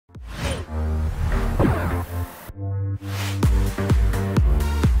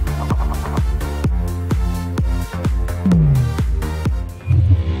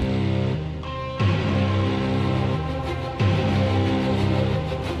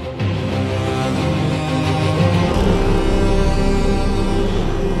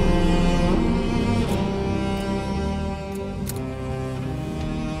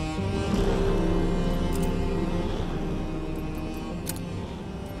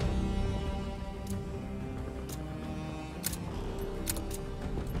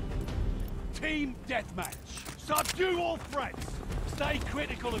Team Deathmatch. Subdue all threats. Stay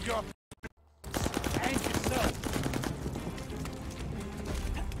critical of your and yourself.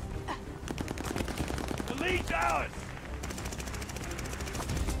 The lead's ours.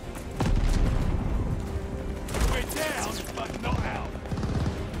 We're down, but not out.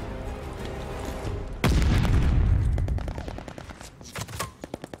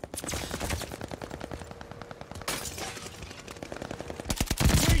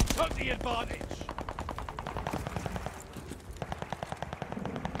 We took the advantage.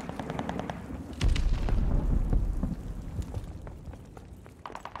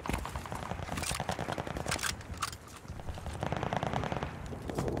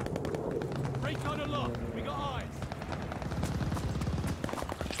 Recon aloft. We got eyes.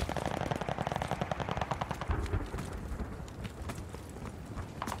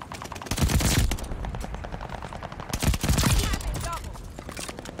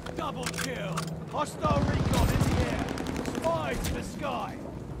 Double kill. Hostile recon in the air. Spy to the sky.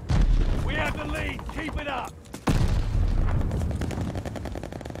 We have the lead. Keep it up.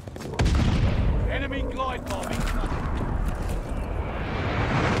 Enemy glide bomb incoming.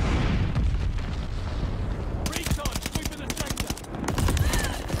 Recon sweeping the sector.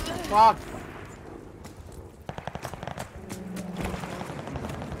 Fuck.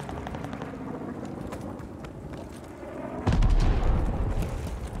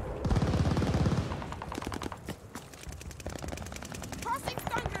 Tossing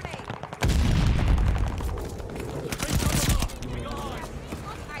stun grenade. Recon aloft. We got eyes.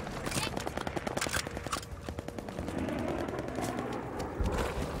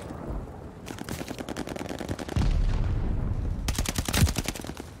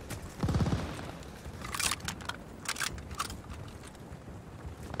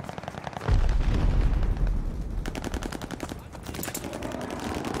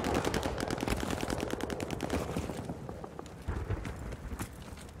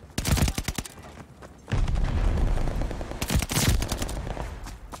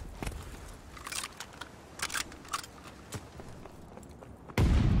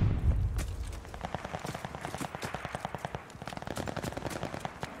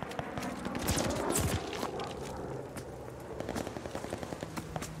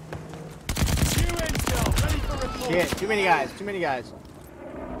 Shit, too many guys, too many guys.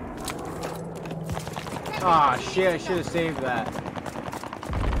 Aw, shit, I should have saved that.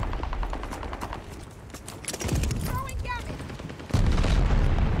 Throwing damage.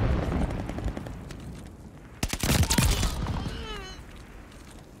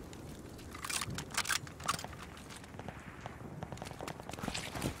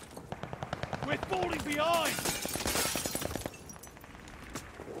 We're falling behind!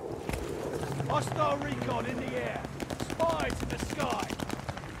 Hostile recon in the air. Spy to the sky.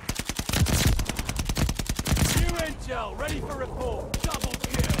 New intel, ready for report. Double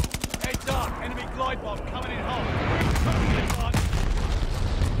kill. Heads up, enemy glide bomb coming in hot.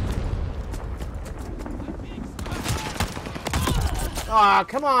 Aw,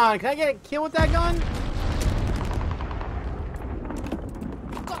 come on, can I get a kill with that gun?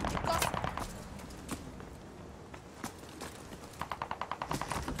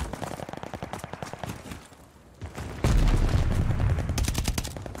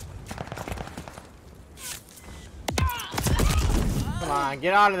 Come on,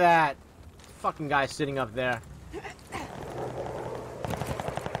 get out of that. Fucking guy sitting up there.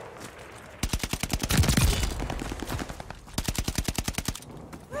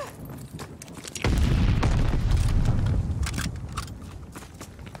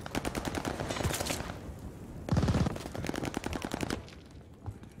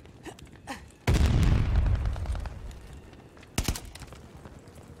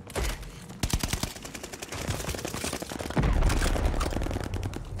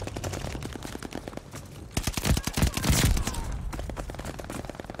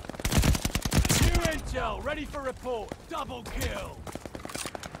 Ready for report. Double kill.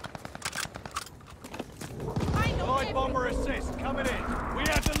 Glide bomber assist coming in. We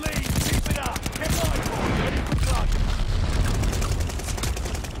have the lead. Keep it up. Get glide bomb ready for clutch.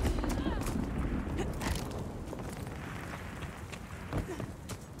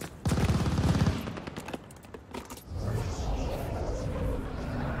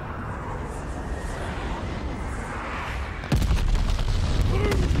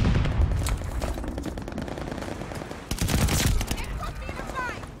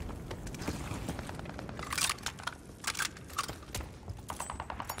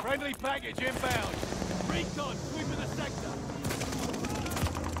 Friendly package inbound. Recon sweeping the sector.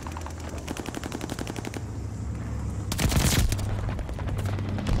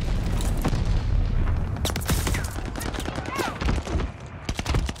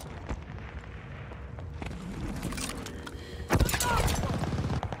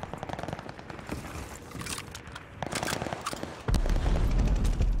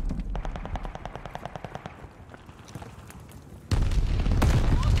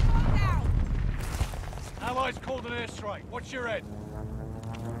 Concentrate. Watch your head.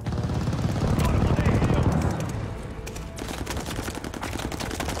 Got 'em on their heels.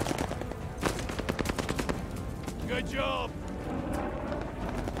 Good job.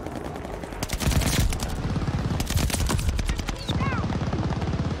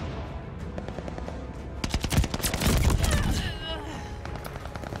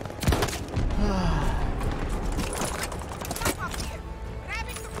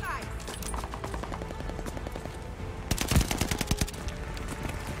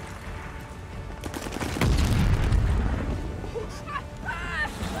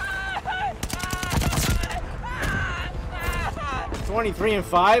 $23 and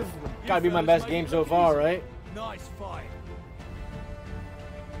 5? Gotta be my best game so far, right? Nice fight.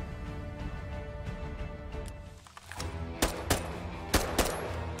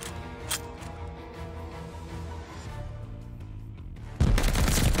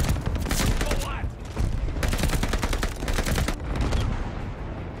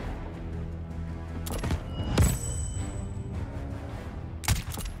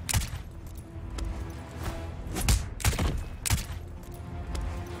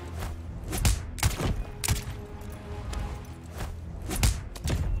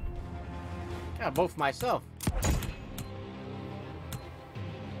 Got both myself.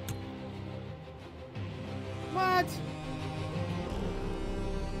 What?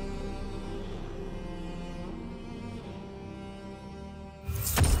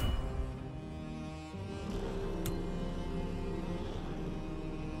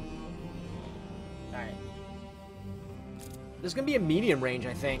 Alright. This is gonna be a medium range,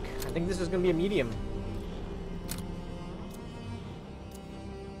 I think. I think this is gonna be a medium.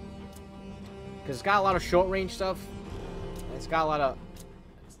 Because it's got a lot of short range stuff. It's got a lot of...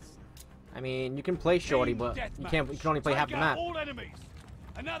 I mean, you can play shorty, but you can't. You can only play half the map. All enemies.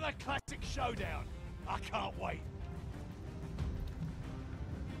 Another classic showdown. I can't wait.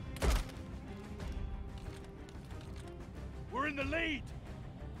 We're in the lead.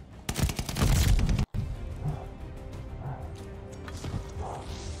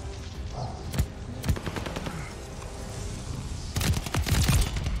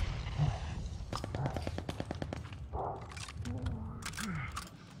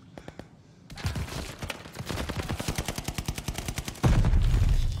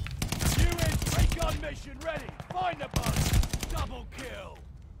 Mission ready! Find the bug! Double kill!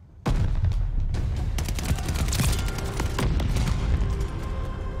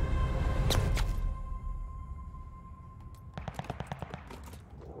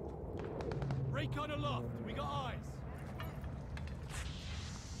 Recon aloft! We got eyes!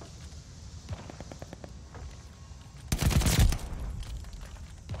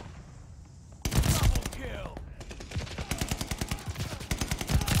 Double kill!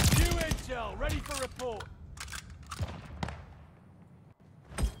 New intel! Ready for report!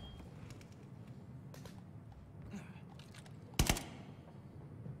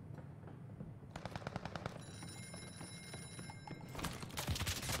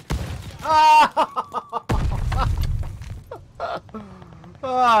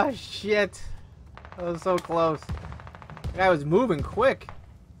 Oh shit. That was so close. The guy was moving quick.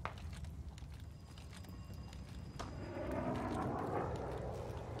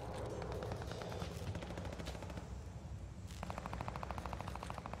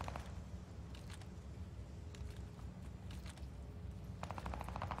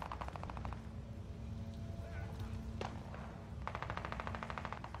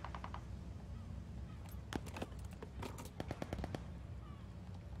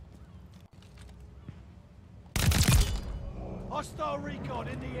 Hostile recon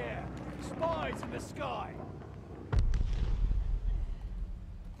in the air. Spies in the sky.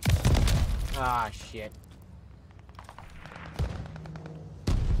 Ah, shit.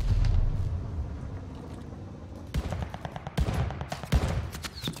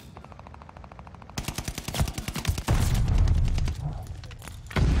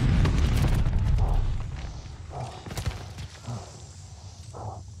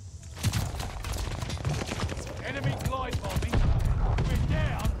 Enemy glide bombing. We're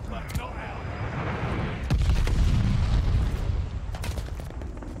down, but not out.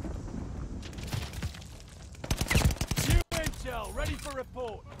 New intel, ready for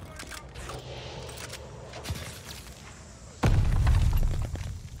report.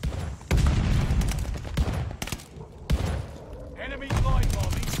 Enemy glide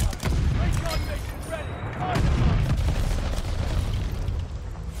bombing. Recon mission ready. Find the bomb.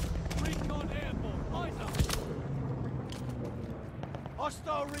 Recon airborne. Eyes up.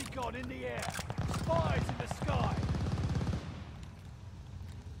 Hostile recon in the air. Spies in the sky.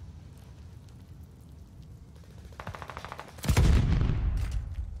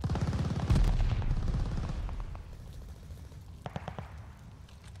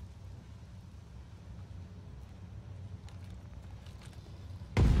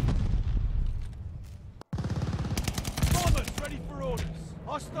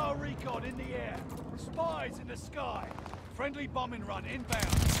 Hostile recon in the air. Spies in the sky. Friendly bombing run inbound.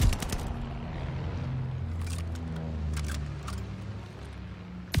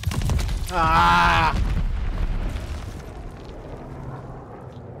 Ah!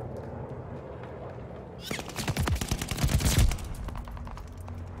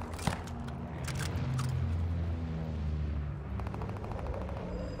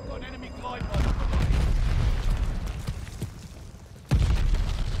 Got an enemy glide bomb on the way.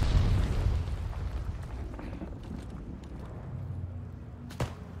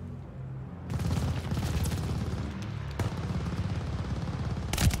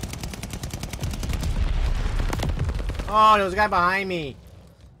 Oh, there was a guy behind me.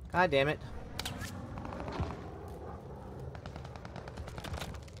 God damn it.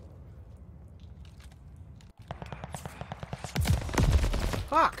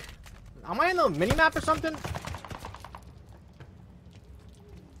 Fuck. Am I in the minimap or something?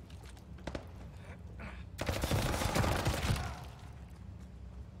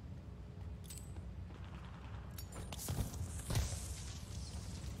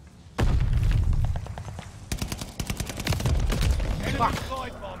 Fuck.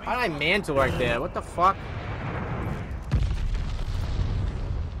 How did I mantle right there? What the fuck?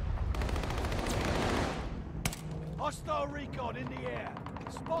 Hostile recon in the air.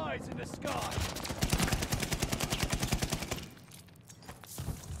 Spies in the sky.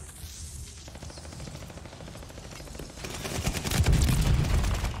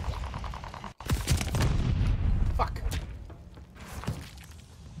 Fuck.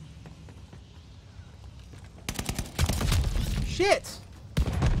 Shit!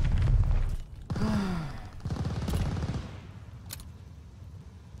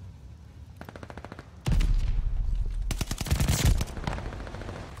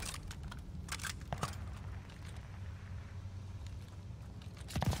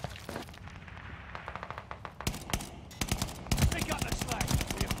 Pick up the slack.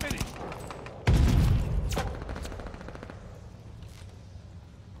 We're finished.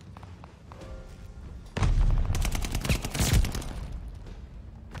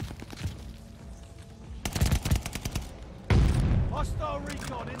 Hostile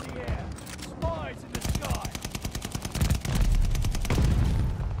recon in the air. Spies in the sky.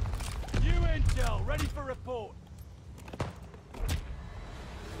 New intel ready for report.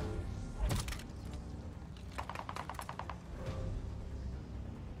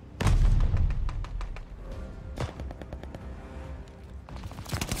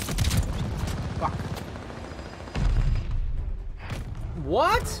 Fuck.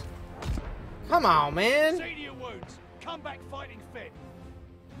 What? Come on, man. See to your wounds. Come back fighting fit.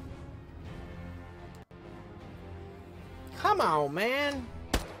 Come on, man.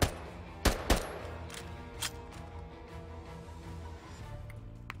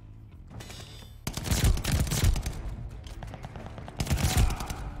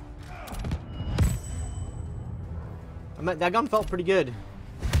 That gun felt pretty good.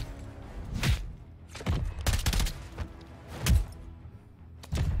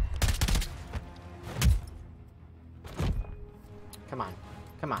 Come on.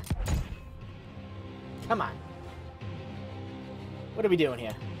 Come on. Come on. What are we doing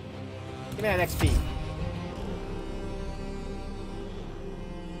here? Give me that XP.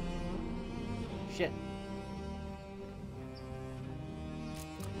 Shit.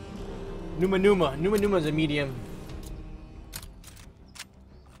 Numa's a medium.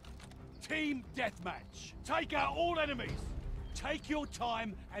 Team Deathmatch. Take out all enemies. Take your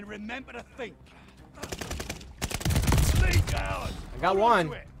time and remember to think. Lead cowards. I got Hold on one.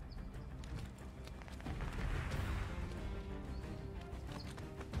 to it.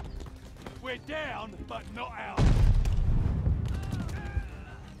 We're down, but not out.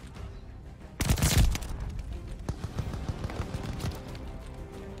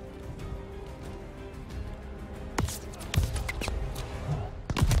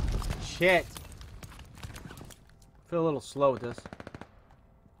 Shit. Feel a little slow with this.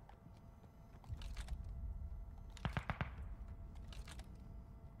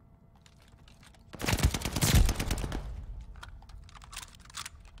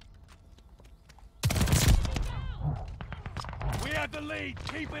 We have the lead.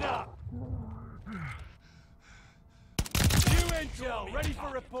 Keep it up. New intel ready for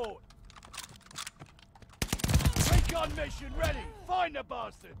report. Recon mission ready. Find the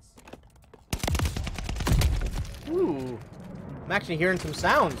bastards. Ooh. I'm actually hearing some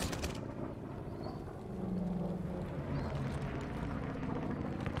sounds.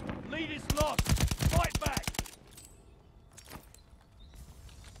 Lead is lost. Fight back.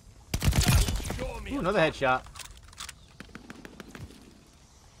 Ooh, another headshot.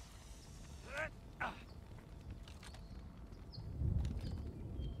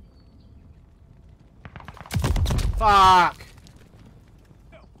 Fuck!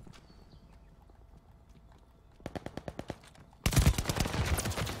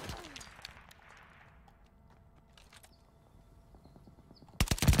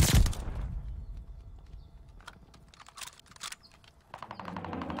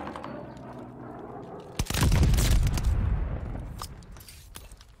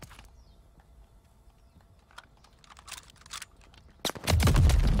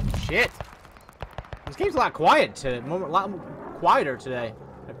 Shit! This game's a lot a lot quieter today.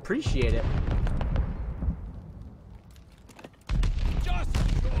 I appreciate it. Just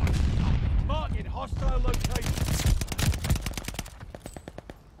short. Marking hostile location.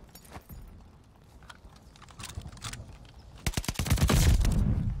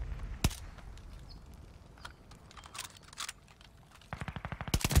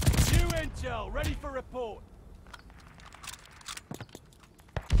 New intel, ready for report.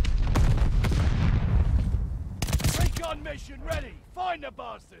 Recon mission ready. Find the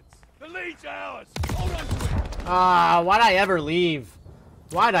bastards. The lead's ours. Hold on to it. Ah, why'd I ever leave?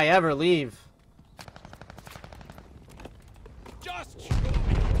 Why'd I ever leave? Just show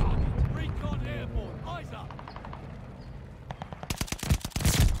me the target. Recon airborne. Eyes up.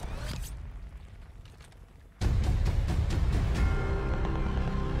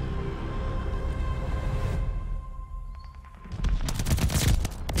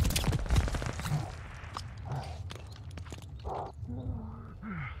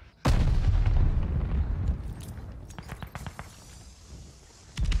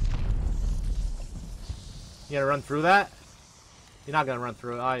 You gonna run through that? You're not gonna run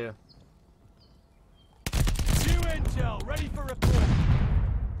through it, are you? New intel, ready for report.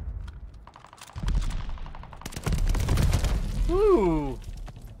 Ooh!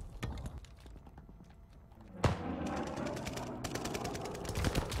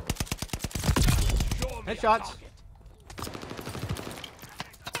 Show me a Headshots. target.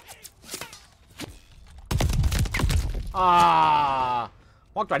 Ah!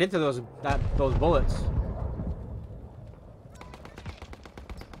 Walked right into those bullets.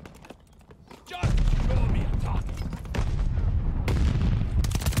 Just show me a target.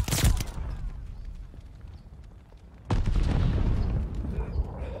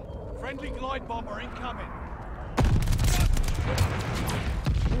 Friendly glide bomber incoming.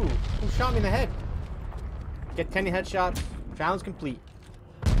 Ooh! Who shot me in the head? Get 10 headshots. Challenge complete.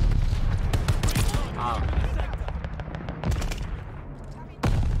 Ah.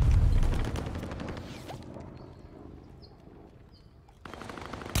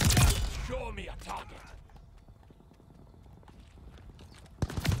 Show me a target.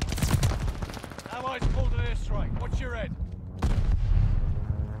 Allies pulled an airstrike. Watch your head.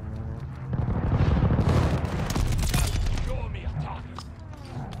 Show me a target.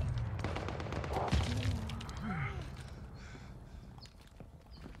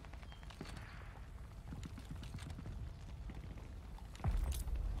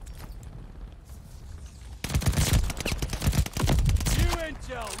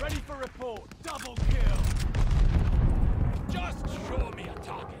 Intel, ready for report. Double kill. Just show me a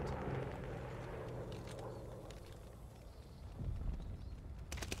target.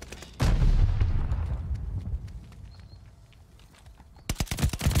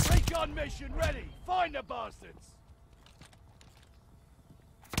 Recon mission ready. Find the bastards.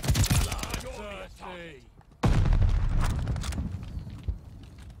 Bloodthirsty.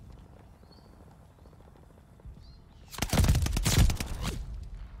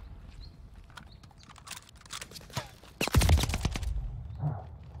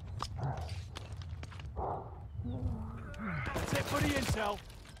 That's it for the intel.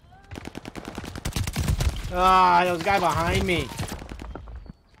 Ah, there was a guy behind me.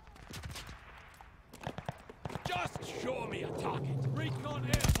 Just show me a target. Recon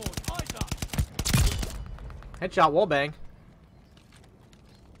airborne. Eyes up. Headshot wallbang.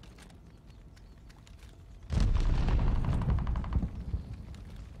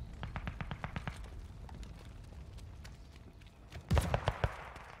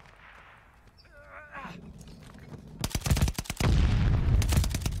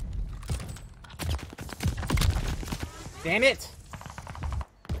 Damn it!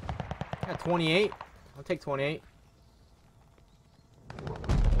 Got 28. I'll take 28.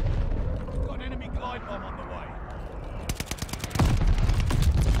 Got an enemy glide bomb on the way.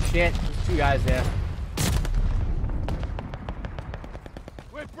 Shit, there's two guys there.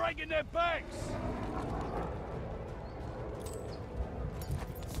 We're breaking their banks.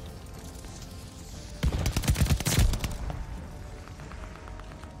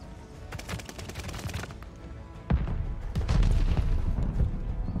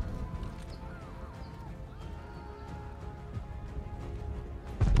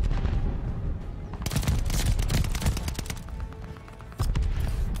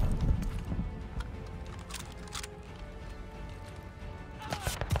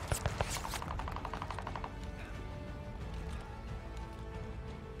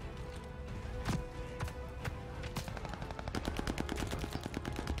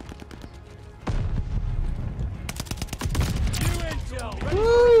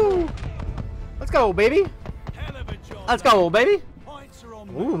 Woo! Let's go, baby. Hell of a job. Let's go, baby. Points are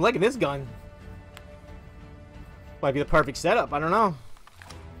on me. Ooh, look at this gun. Might be the perfect setup. I don't know.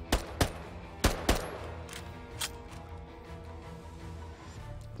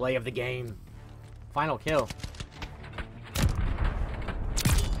 Play of the game. Final kill.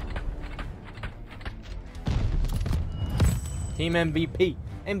 Team MVP.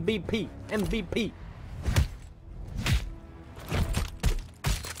 MVP. MVP.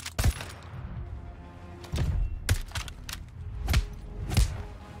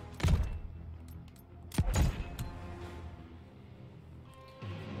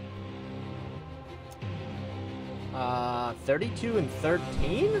 Uh, 32 and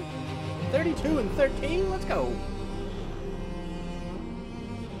 13? 32 and 13? Let's go.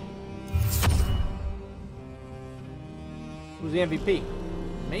 Who's the MVP?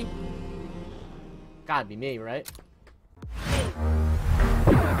 Me? Gotta be me, right?